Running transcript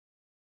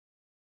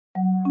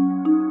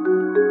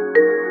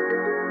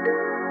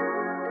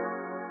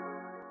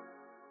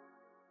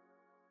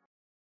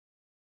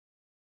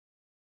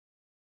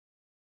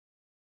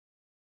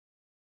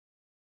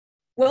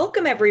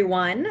Welcome,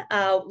 everyone.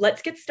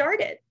 Let's get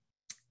started.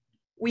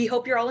 We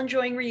hope you're all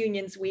enjoying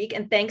Reunions Week,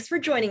 and thanks for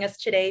joining us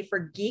today for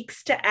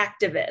Geeks to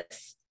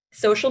Activists,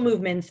 Social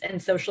Movements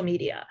and Social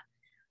Media.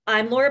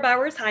 I'm Laura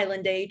Bowers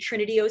Highlanday,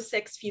 Trinity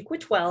 06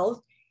 Fuqua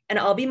 12, and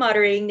I'll be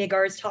moderating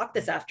Negar's talk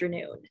this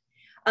afternoon.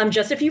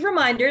 Just a few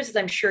reminders, as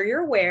I'm sure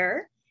you're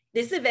aware,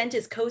 this event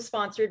is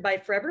co-sponsored by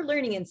Forever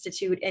Learning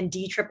Institute and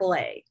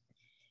DAAA.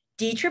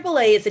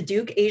 DAAA is a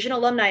Duke Asian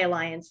Alumni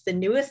Alliance, the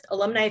newest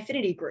alumni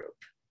affinity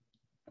group.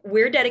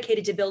 We're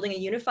dedicated to building a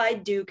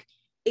unified Duke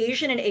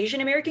Asian and Asian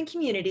American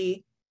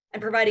community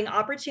and providing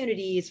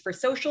opportunities for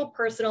social,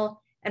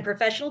 personal, and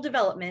professional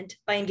development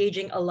by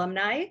engaging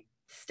alumni,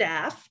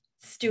 staff,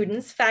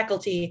 students,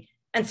 faculty,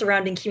 and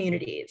surrounding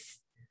communities.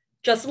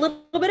 Just a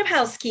little bit of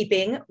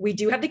housekeeping. We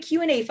do have the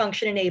Q&A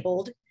function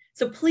enabled,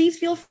 so please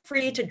feel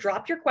free to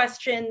drop your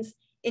questions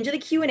into the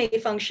Q&A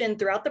function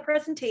throughout the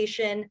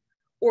presentation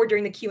or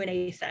during the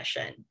Q&A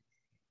session.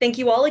 Thank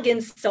you all again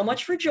so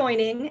much for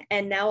joining,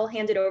 and now I'll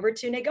hand it over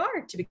to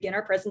Negar to begin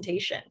our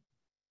presentation.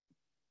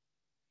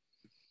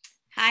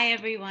 Hi,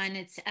 everyone.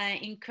 It's an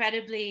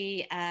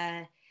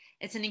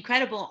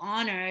incredible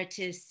honor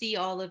to see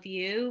all of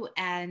you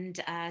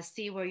and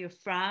see where you're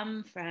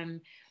from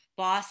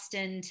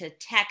Boston to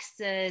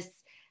Texas,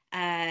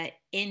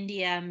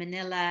 India,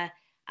 Manila.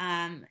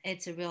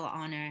 It's a real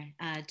honor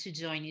to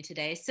join you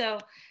today. So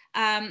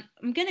I'm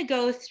going to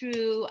go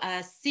through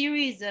a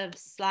series of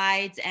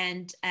slides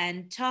and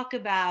talk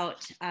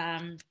about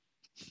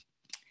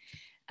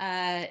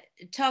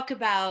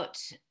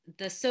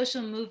the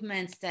social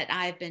movements that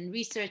I've been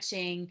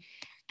researching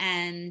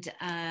and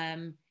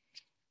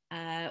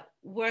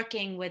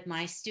working with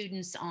my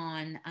students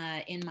on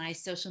in my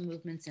social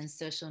movements and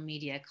social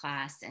media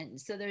class. And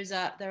so there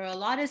are a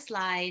lot of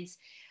slides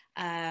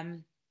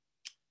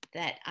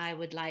that I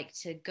would like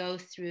to go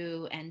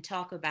through and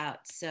talk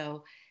about.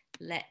 So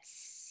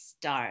let's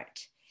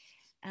start.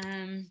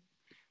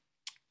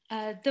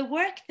 The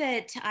work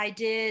that I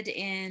did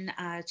in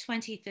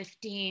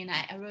 2015,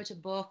 I wrote a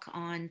book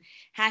on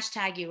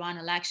 #Iran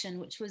election,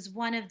 which was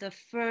one of the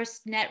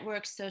first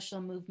network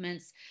social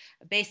movements,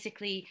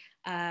 basically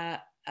a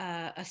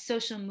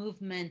social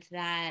movement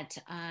that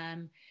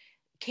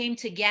came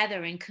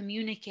together and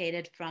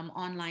communicated from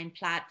online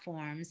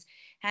platforms.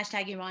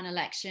 #Iran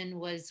election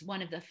was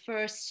one of the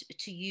first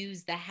to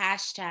use the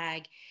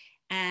hashtag,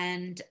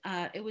 and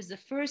it was the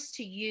first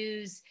to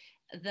use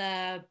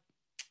the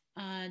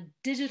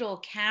digital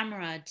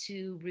camera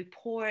to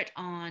report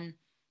on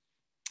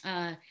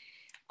an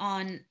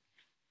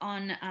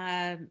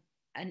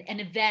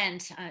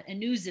event, a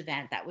news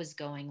event that was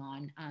going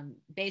on.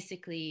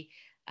 Basically,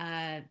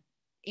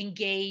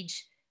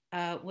 engage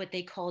what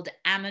they called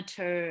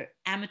amateur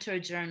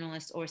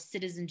journalists or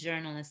citizen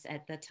journalists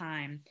at the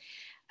time.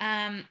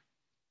 #Iran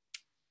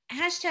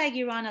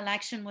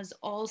election was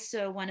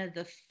also one of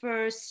the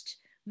first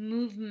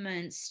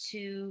movements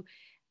to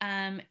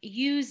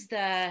use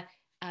the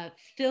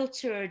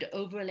filtered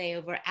overlay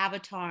over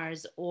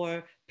avatars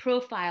or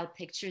profile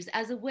pictures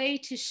as a way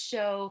to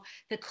show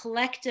the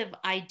collective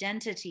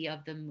identity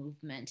of the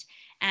movement,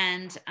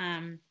 and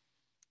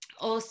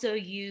also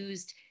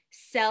used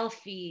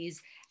selfies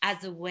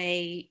as a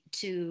way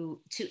to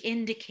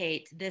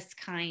indicate this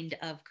kind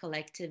of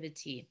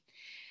collectivity.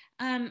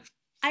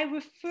 I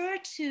refer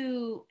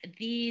to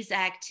these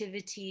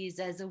activities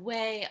as a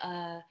way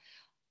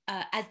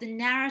as the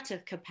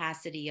narrative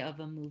capacity of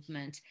a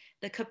movement,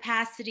 the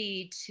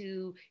capacity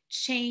to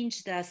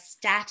change the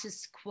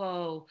status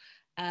quo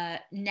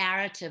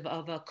narrative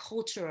of a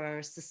culture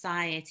or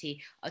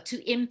society,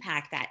 to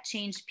impact that,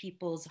 change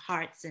people's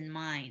hearts and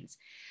minds.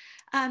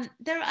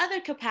 There are other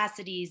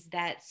capacities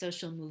that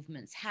social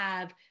movements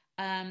have,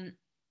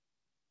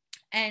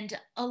 and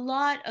a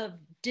lot of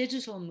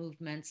digital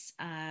movements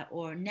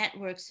or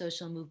network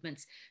social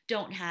movements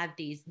don't have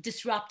these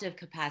disruptive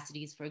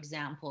capacities. For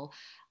example,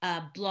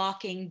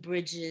 blocking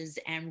bridges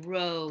and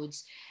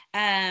roads,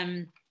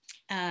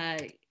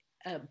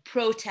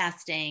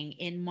 protesting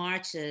in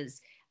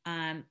marches,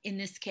 in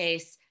this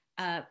case,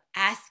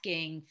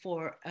 asking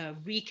for a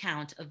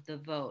recount of the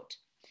vote.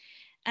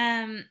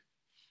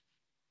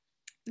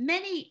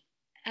 Many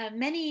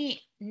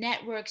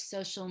network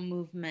social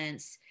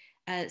movements,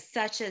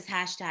 such as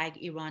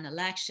 #Iran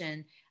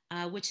election,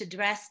 which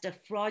addressed a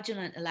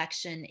fraudulent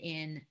election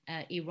in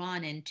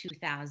Iran in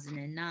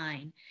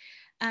 2009,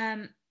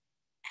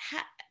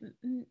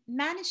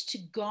 managed to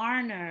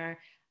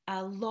garner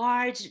a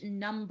large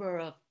number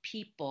of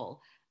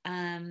people.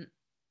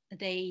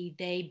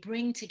 They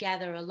bring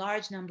together a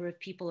large number of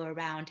people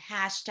around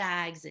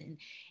hashtags and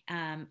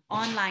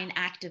online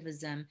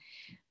activism,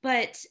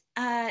 but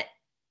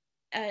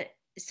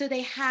so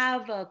they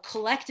have a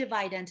collective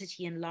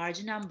identity in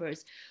large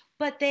numbers,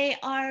 but they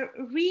are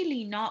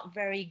really not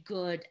very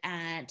good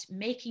at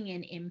making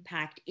an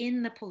impact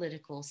in the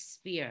political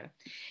sphere.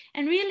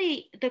 And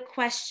really, the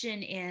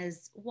question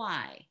is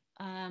why?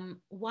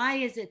 Why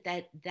is it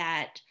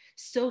that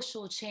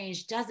social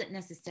change doesn't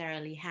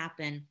necessarily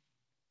happen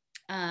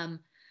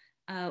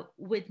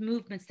with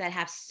movements that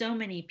have so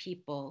many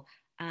people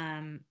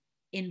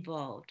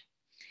involved?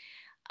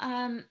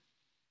 I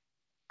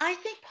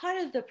think part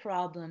of the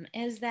problem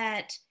is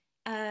that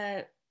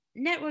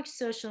network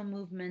social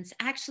movements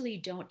actually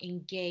don't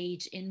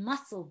engage in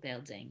muscle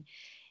building,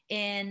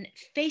 in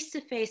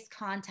face-to-face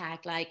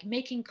contact, like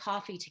making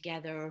coffee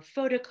together or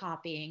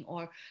photocopying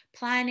or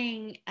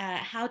planning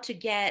how to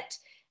get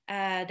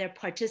their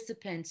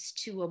participants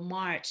to a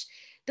march,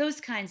 those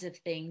kinds of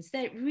things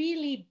that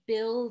really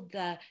build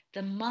the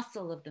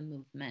muscle of the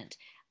movement.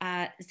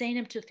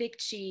 Zainab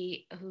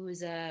Tufekci,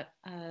 who's a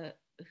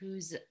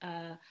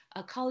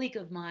colleague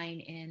of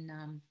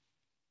mine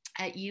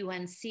at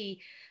UNC,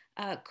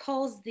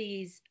 calls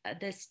this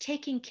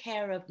taking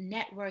care of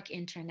network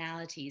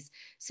internalities.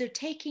 So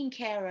taking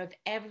care of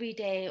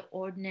everyday,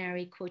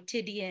 ordinary,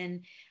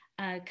 quotidian,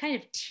 kind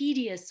of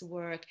tedious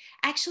work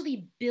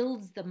actually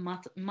builds the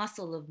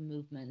muscle of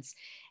movements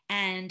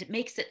and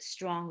makes it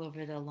strong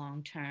over the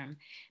long term.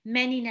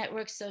 Many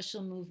network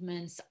social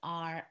movements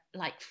are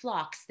like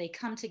flocks. They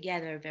come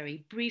together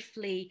very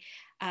briefly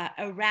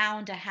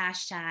around a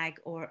hashtag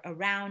or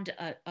around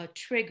a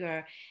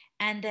trigger,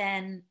 and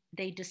then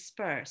they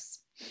disperse.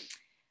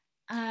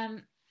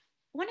 One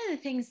of the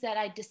things that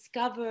I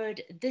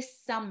discovered this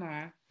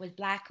summer with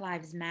Black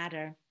Lives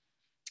Matter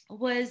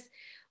was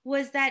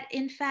that,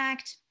 in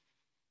fact,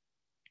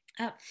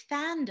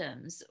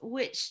 fandoms,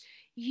 which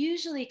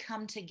usually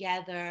come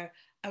together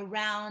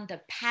around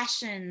the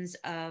passions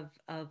of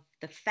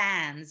the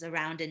fans,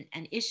 around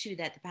an issue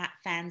that the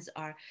fans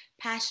are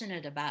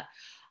passionate about,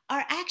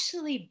 are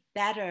actually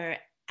better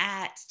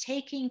at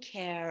taking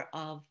care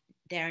of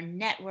their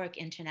network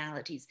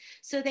internalities.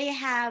 So they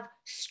have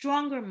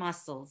stronger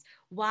muscles.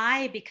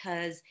 Why?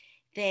 Because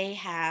they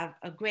have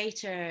a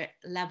greater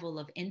level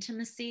of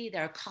intimacy.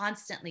 They're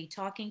constantly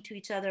talking to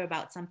each other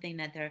about something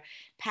that they're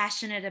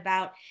passionate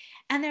about,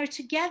 and they're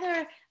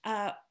together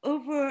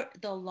over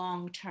the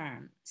long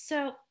term.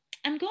 So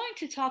I'm going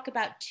to talk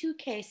about two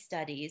case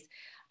studies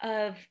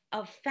of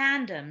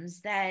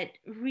fandoms that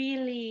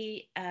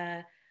really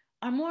are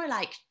more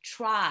like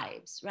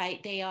tribes, right?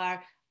 They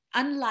are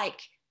unlike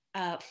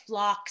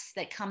flocks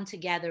that come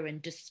together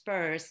and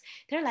disperse.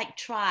 They're like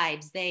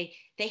tribes. They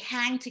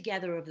hang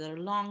together over the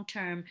long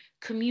term,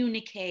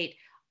 communicate,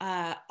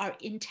 are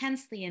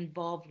intensely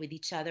involved with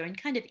each other, and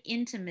kind of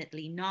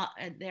intimately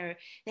they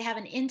have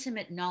an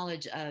intimate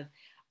knowledge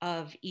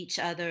of each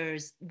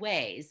other's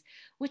ways,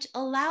 which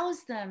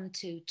allows them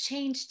to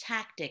change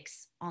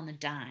tactics on a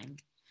dime.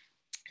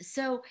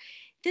 So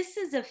this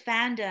is a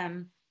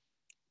fandom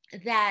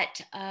that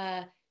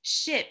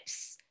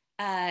ships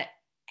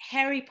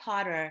Harry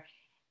Potter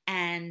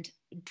and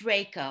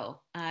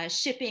Draco.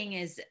 Shipping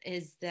is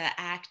the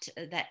act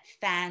that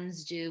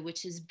fans do,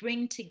 which is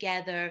bring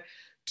together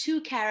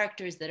two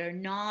characters that are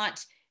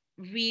not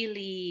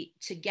really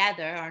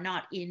together, are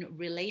not in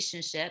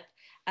relationship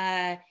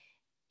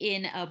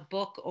in a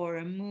book or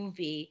a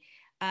movie,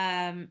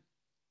 and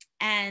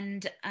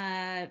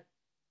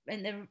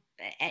the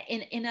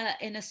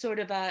in a sort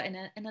of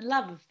in a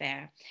love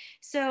affair.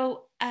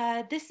 So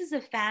this is a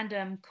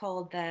fandom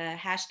called the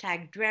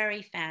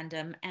 #Drarry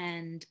fandom,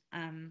 and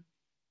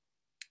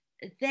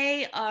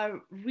they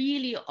are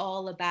really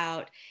all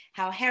about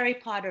how Harry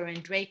Potter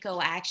and Draco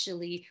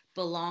actually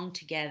belong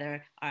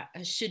together,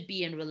 should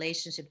be in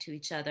relationship to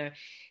each other.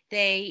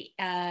 They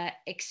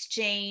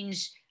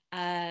exchange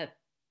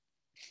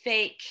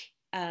fake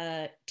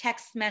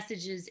text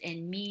messages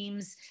and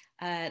memes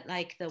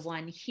like the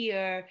one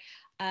here.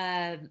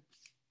 They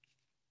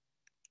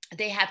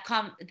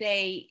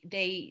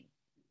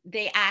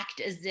act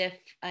as if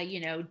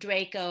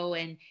Draco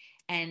and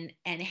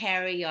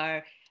Harry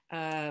are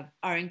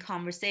in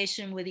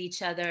conversation with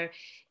each other.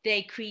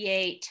 They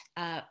create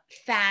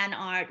fan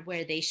art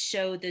where they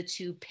show the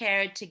two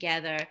paired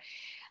together.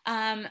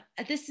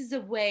 This is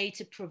a way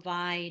to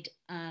provide,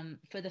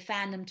 for the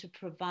fandom to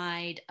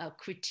provide a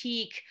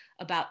critique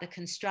about the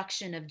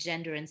construction of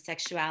gender and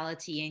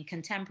sexuality in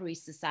contemporary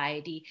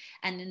society,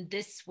 and in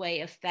this way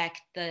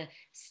affect the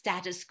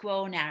status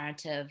quo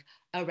narrative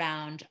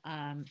around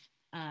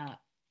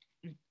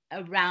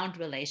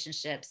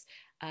relationships,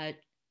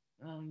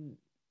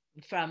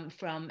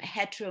 from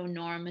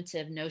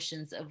heteronormative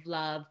notions of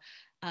love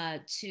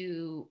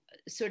to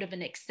sort of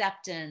an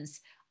acceptance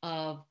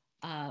of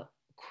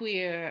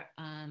queer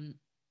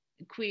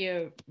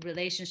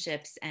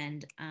relationships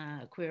and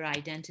queer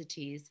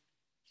identities.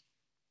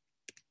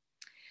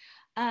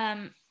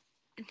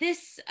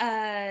 This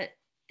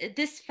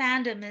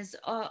fandom is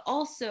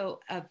also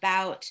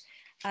about,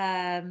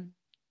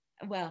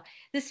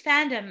 this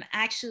fandom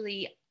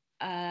actually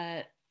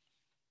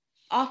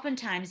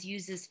oftentimes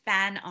uses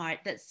fan art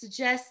that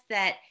suggests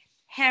that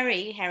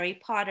Harry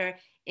Potter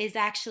is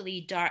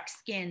actually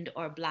dark-skinned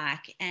or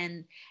black,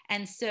 and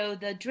so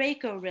the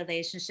Draco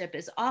relationship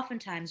is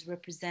oftentimes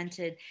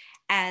represented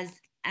as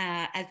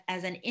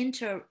an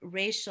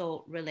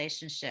interracial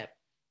relationship.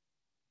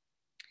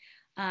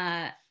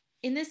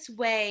 In this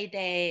way,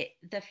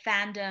 the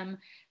fandom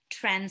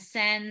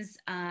transcends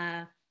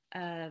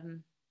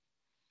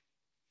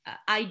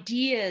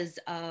ideas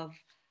of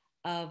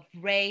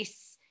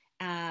race,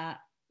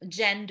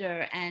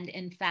 gender, and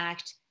in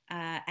fact,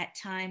 at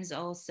times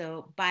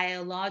also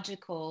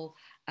biological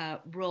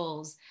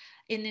roles.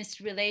 In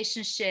this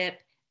relationship,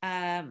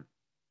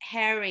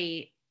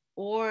 Harry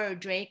or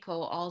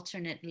Draco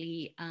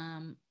alternately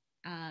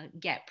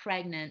get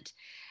pregnant,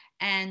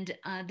 and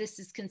this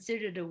is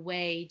considered a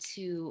way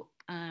to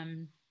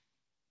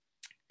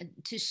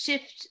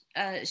shift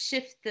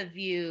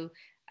the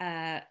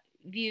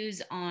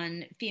views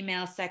on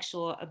female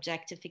sexual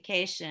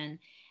objectification,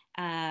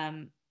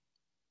 and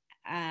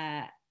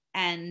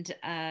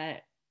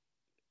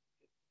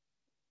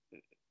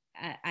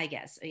I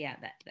guess, yeah,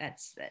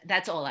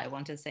 that's all I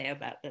want to say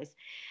about this.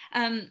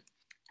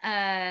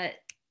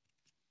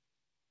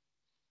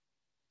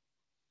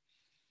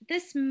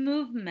 This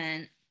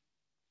movement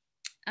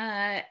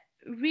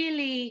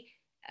really,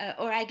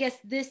 or I guess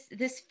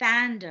this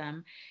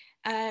fandom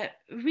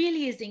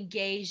really is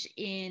engaged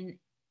in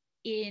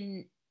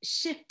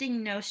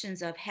shifting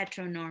notions of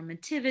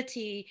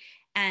heteronormativity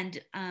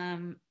and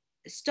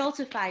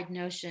stultified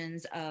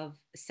notions of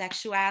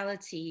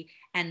sexuality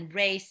and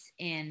race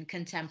in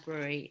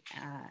contemporary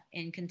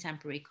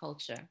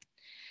culture.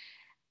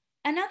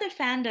 Another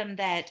fandom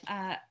that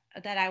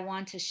I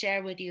want to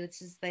share with you,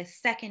 this is the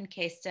second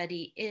case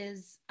study,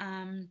 is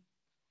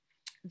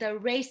the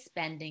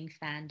race-bending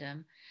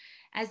fandom.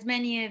 As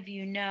many of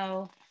you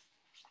know,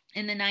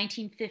 in the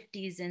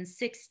 1950s and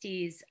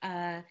 60s,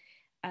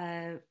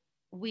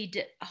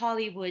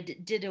 Hollywood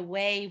did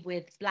away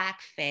with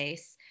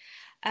blackface,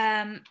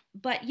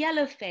 but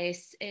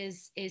yellowface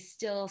is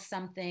still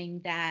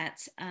something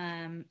that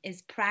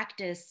is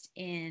practiced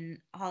in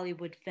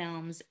Hollywood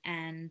films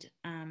and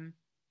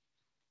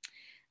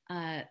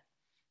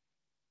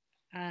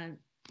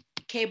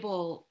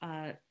cable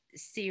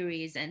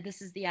series. And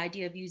this is the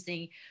idea of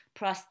using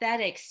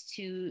prosthetics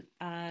to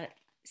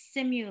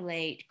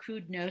simulate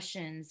crude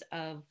notions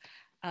of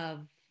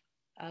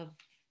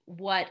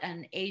what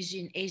an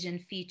Asian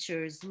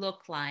features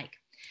look like.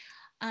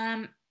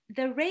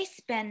 The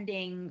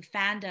race-bending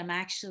fandom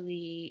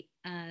actually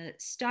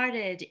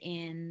started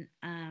in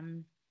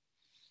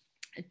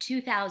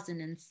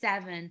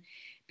 2007,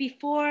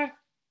 before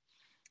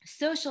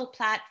social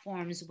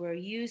platforms were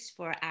used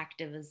for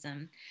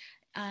activism.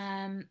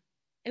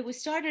 It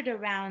was started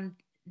around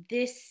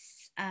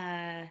this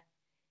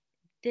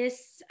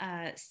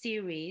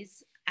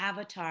series,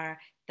 Avatar: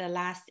 The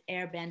Last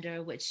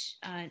Airbender, which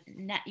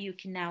you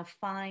can now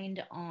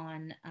find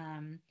on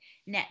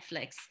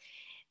Netflix.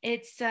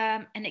 It's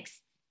an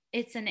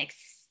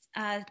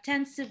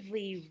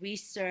extensively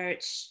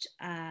researched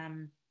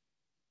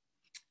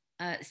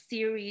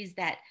series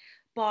that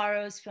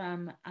borrows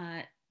from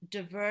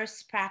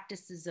diverse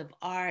practices of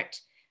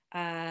art,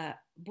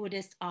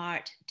 Buddhist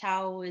art,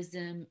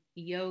 Taoism,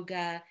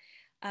 yoga,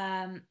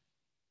 and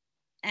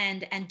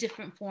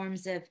different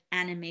forms of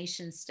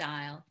animation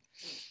style.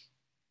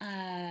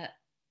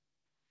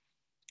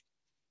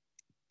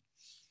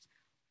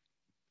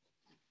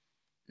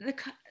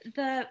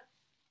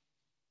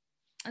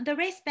 The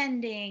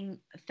race-bending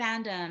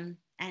fandom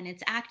and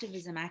its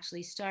activism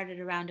actually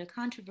started around a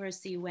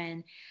controversy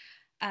when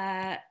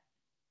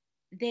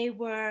they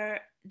were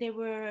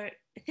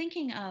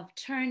thinking of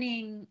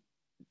turning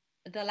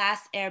The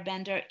Last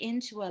Airbender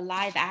into a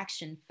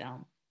live-action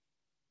film.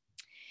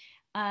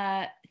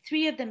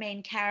 3 of the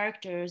main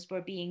characters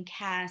were being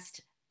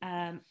cast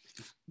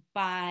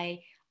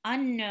by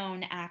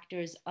unknown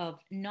actors of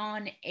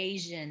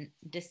non-Asian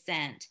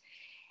descent,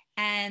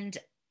 and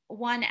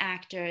one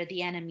actor,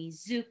 the enemy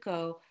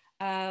Zuko,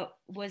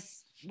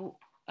 was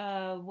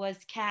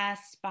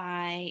cast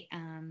by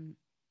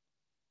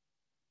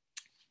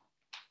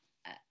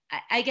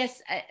I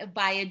guess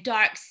by a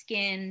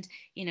dark-skinned,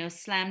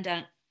 slam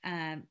dunk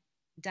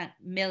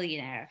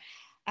millionaire.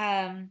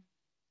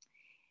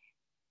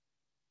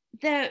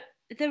 The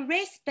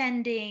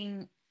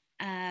race-bending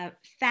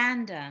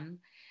fandom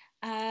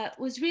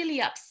was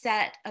really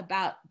upset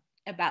about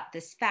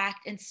this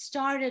fact and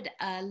started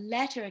a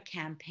letter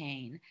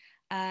campaign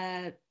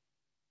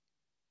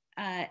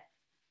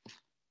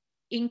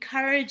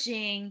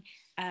encouraging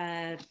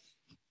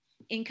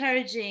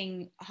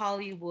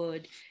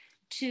Hollywood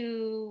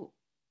to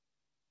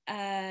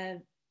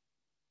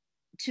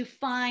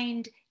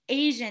find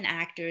Asian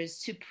actors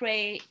to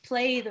play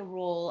the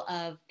role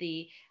of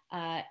the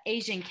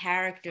Asian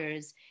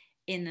characters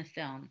in the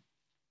film.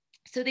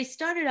 So they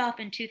started off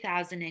in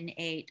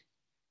 2008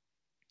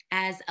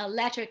 as a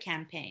letter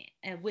campaign,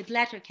 with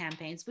letter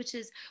campaigns, which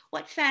is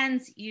what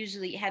fans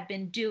usually have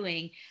been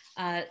doing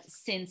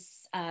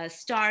since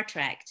Star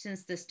Trek,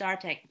 since the Star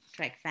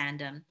Trek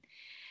fandom.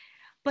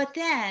 but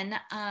then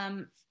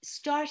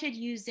started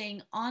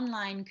using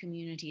online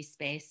community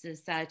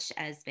spaces such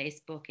as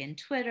Facebook and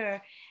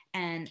Twitter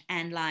and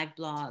live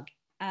blog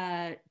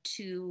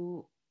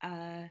to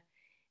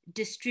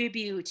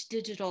distribute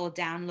digital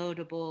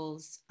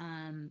downloadables,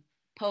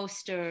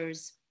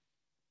 posters,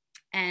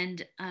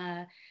 and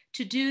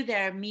to do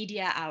their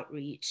media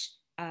outreach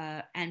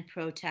and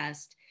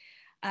protest.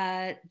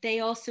 They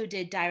also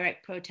did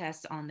direct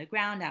protests on the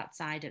ground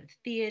outside of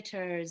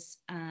theaters,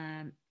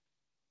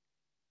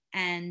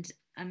 and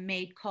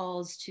made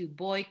calls to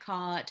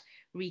boycott,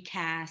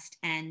 recast,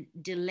 and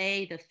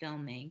delay the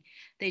filming.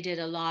 They did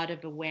a lot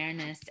of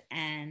awareness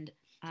and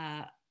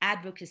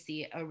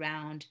advocacy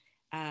around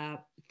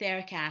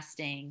fair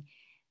casting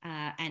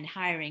and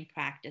hiring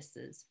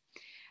practices.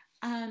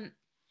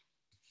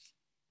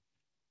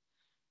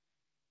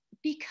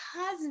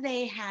 Because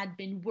they had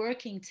been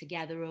working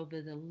together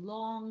over the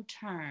long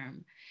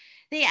term,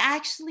 they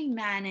actually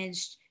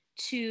managed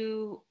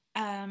to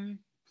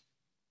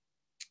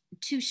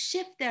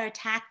shift their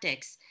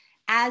tactics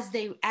as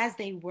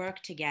they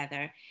work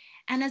together.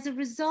 And as a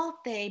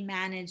result, they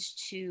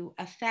managed to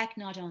affect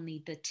not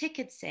only the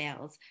ticket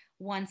sales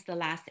once The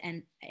Last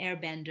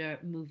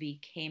Airbender movie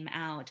came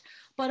out,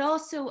 but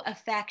also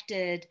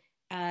affected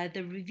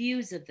the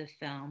reviews of the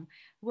film,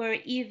 where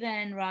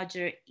even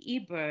Roger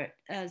Ebert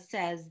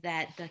says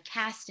that the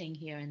casting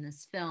here in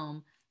this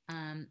film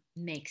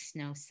makes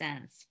no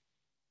sense.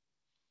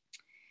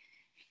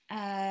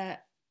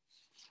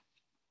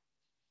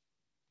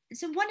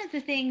 So one of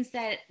the things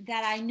that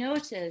I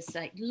noticed,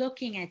 like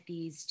looking at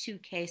these two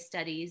case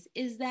studies,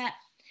 is that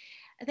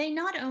they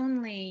not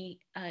only,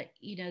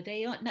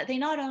 they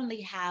not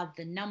only have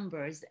the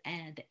numbers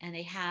and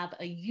they have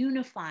a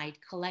unified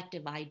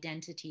collective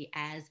identity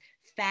as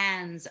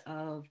fans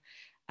of,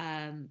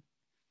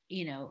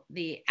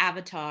 the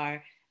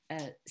Avatar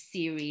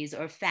series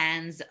or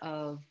fans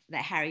of the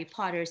Harry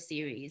Potter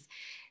series.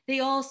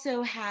 They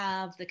also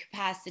have the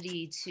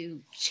capacity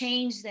to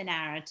change the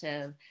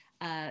narrative,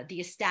 the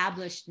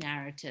established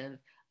narrative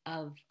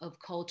of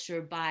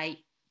culture by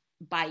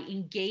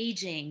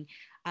engaging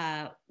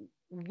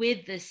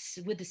with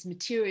this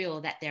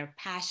material that they're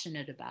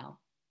passionate about.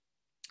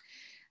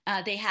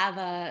 They have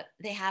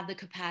the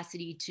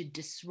capacity to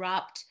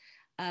disrupt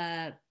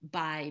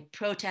by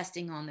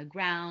protesting on the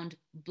ground,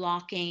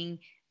 blocking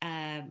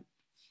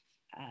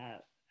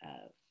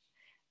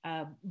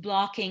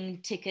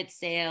blocking ticket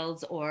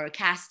sales or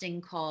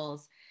casting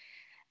calls.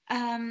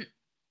 And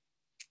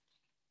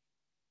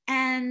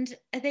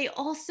they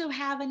also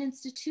have an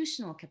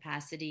institutional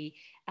capacity.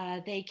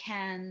 They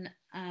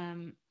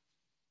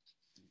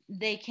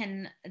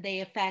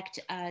affect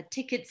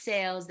ticket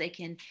sales. They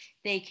can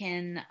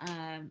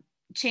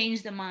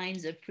change the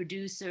minds of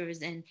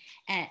producers and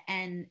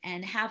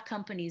have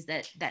companies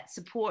that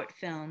support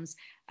films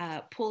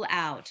pull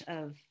out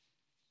of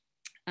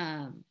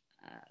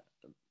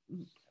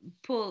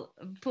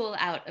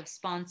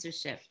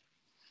sponsorship.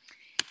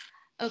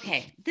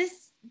 Okay,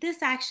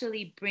 this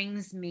actually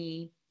brings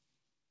me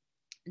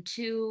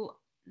to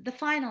the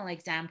final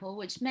example,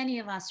 which many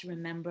of us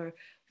remember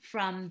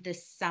from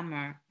this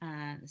summer,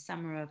 the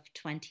summer of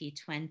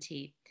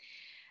 2020,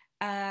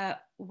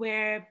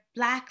 where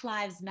Black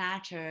Lives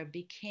Matter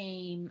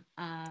came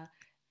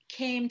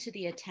to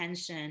the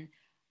attention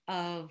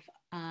of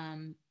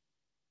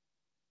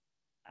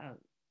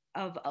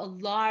a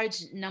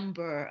large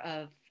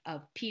number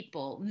of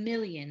people,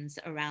 millions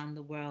around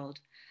the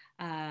world,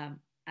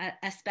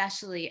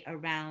 especially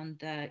around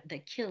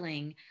the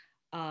killing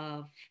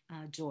of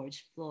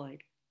George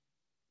Floyd.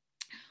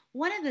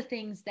 One of the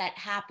things that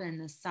happened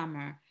this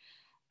summer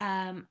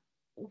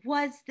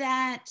was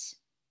that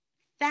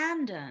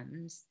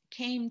fandoms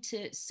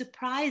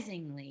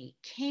surprisingly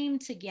came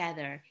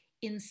together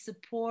in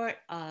support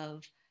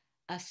of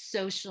a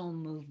social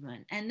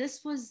movement. And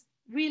this was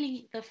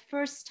really the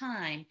first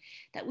time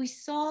that we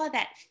saw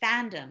that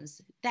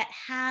fandoms that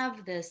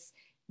have this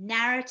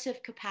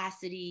narrative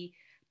capacity,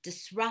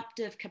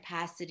 disruptive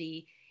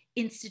capacity,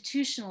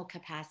 institutional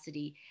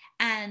capacity,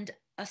 and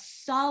a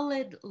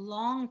solid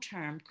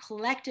long-term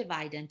collective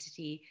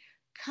identity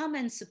come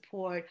in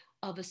support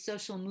of a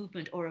social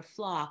movement or a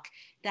flock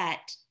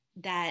that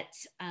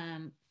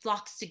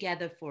flocks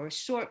together for a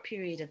short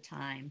period of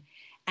time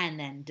and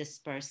then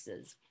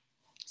disperses.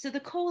 So the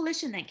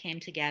coalition that came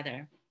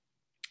together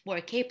were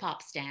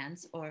K-pop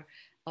stans or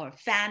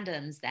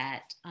fandoms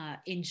that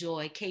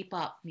enjoy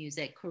K-pop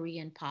music,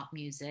 Korean pop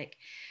music,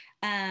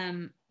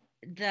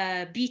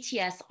 the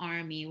BTS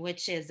Army,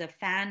 which is a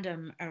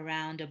fandom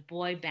around a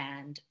boy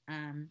band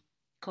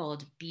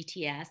called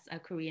BTS, a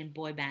Korean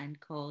boy band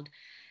called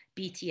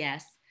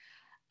BTS,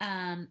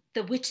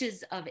 the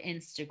Witches of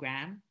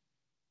Instagram,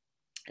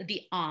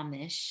 the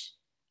Amish,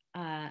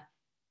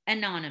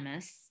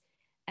 Anonymous,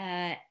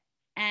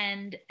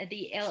 and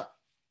the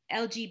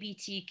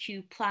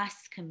LGBTQ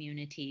plus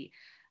community,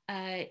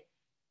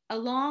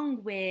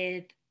 along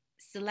with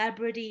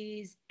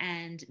celebrities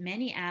and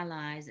many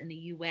allies in the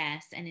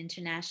US and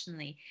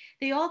internationally.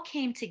 They all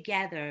came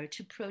together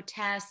to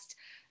protest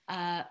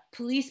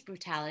police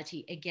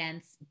brutality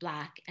against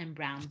Black and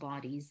brown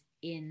bodies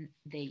in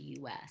the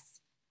US.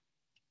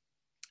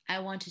 I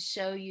want to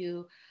show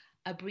you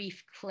a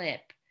brief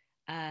clip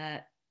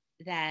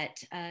that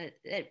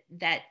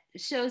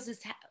shows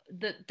us how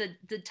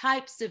the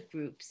types of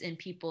groups and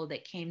people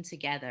that came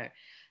together,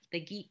 the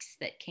geeks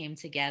that came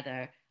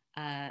together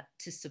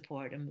to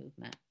support a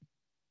movement.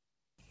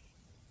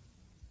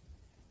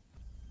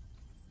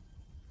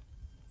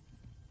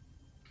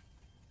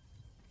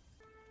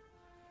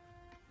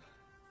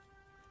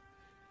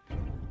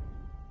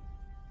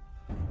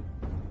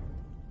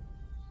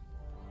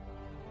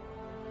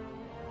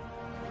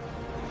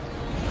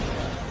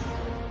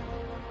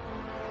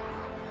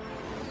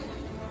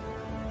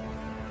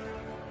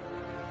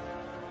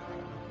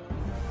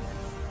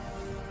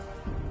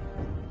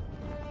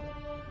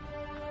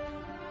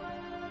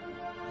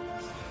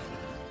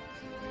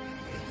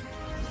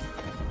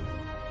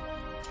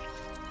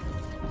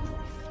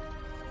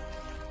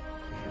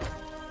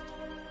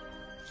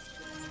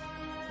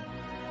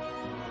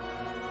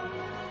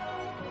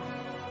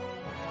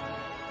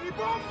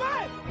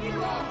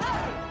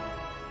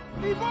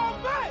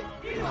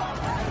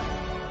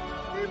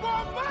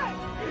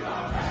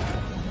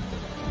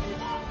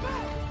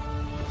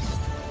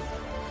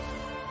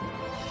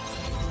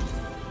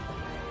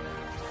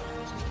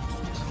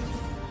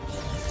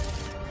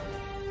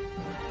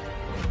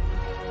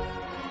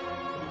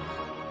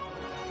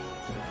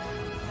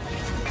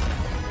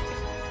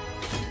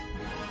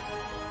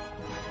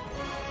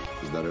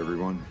 Is that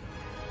everyone?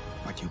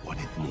 But you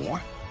wanted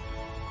more?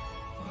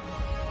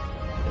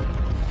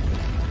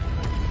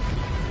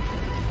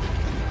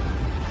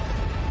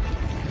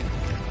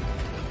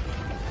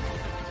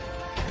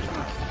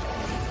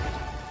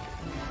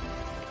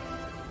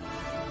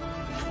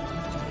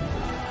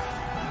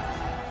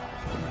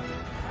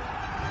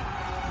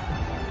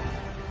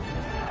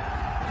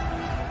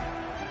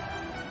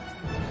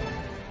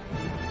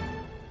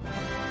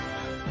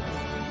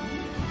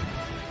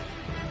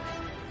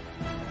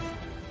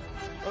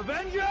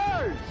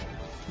 Avengers!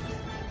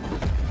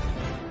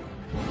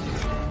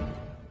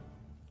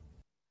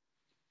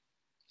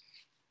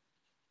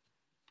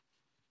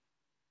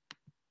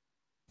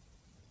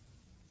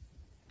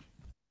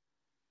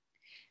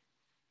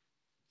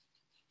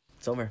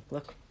 It's over.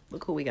 Look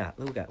who we got.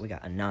 We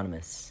got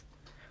Anonymous.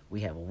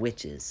 We have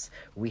witches.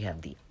 We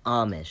have the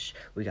Amish.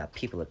 We got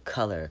people of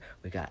color.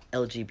 We got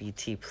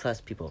LGBT plus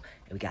people.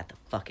 And we got the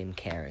fucking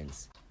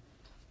Karens.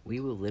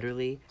 We will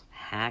literally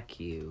hack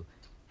you,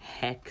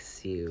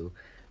 hex you,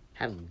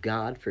 have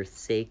God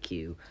forsake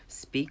you,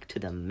 speak to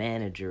the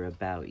manager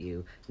about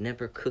you,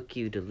 never cook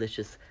you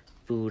delicious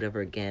food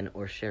ever again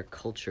or share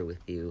culture with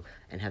you,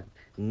 and have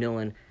no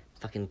one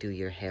fucking do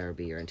your hair or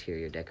be your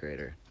interior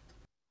decorator.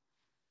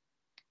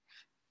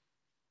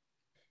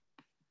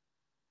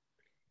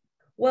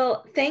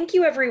 Well, thank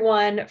you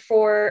everyone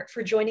for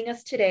joining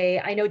us today.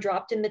 I know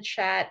dropped in the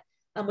chat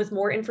was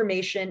more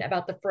information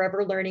about the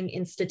Forever Learning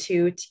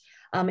Institute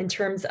in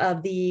terms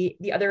of the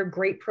other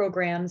great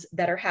programs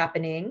that are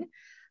happening.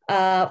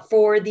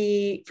 For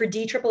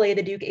DAAA,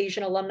 the Duke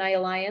Asian Alumni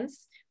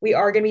Alliance, we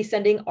are going to be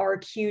sending our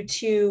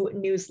Q2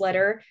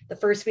 newsletter the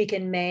first week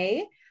in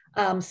May.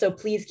 So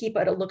please keep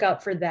a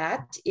lookout for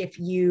that if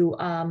you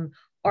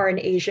are an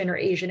Asian or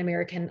Asian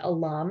American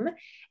alum.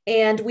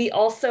 And we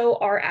also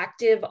are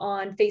active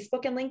on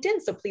Facebook and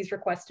LinkedIn, so please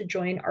request to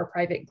join our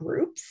private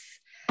groups.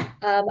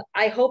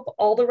 I hope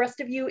all the rest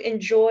of you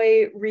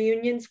enjoy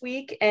Reunions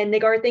Week. And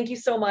Negar, thank you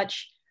so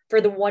much for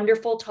the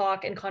wonderful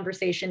talk and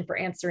conversation, for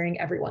answering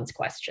everyone's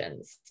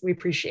questions. We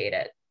appreciate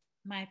it.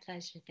 My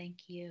pleasure. Thank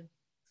you.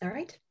 All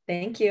right.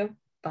 Thank you.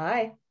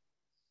 Bye.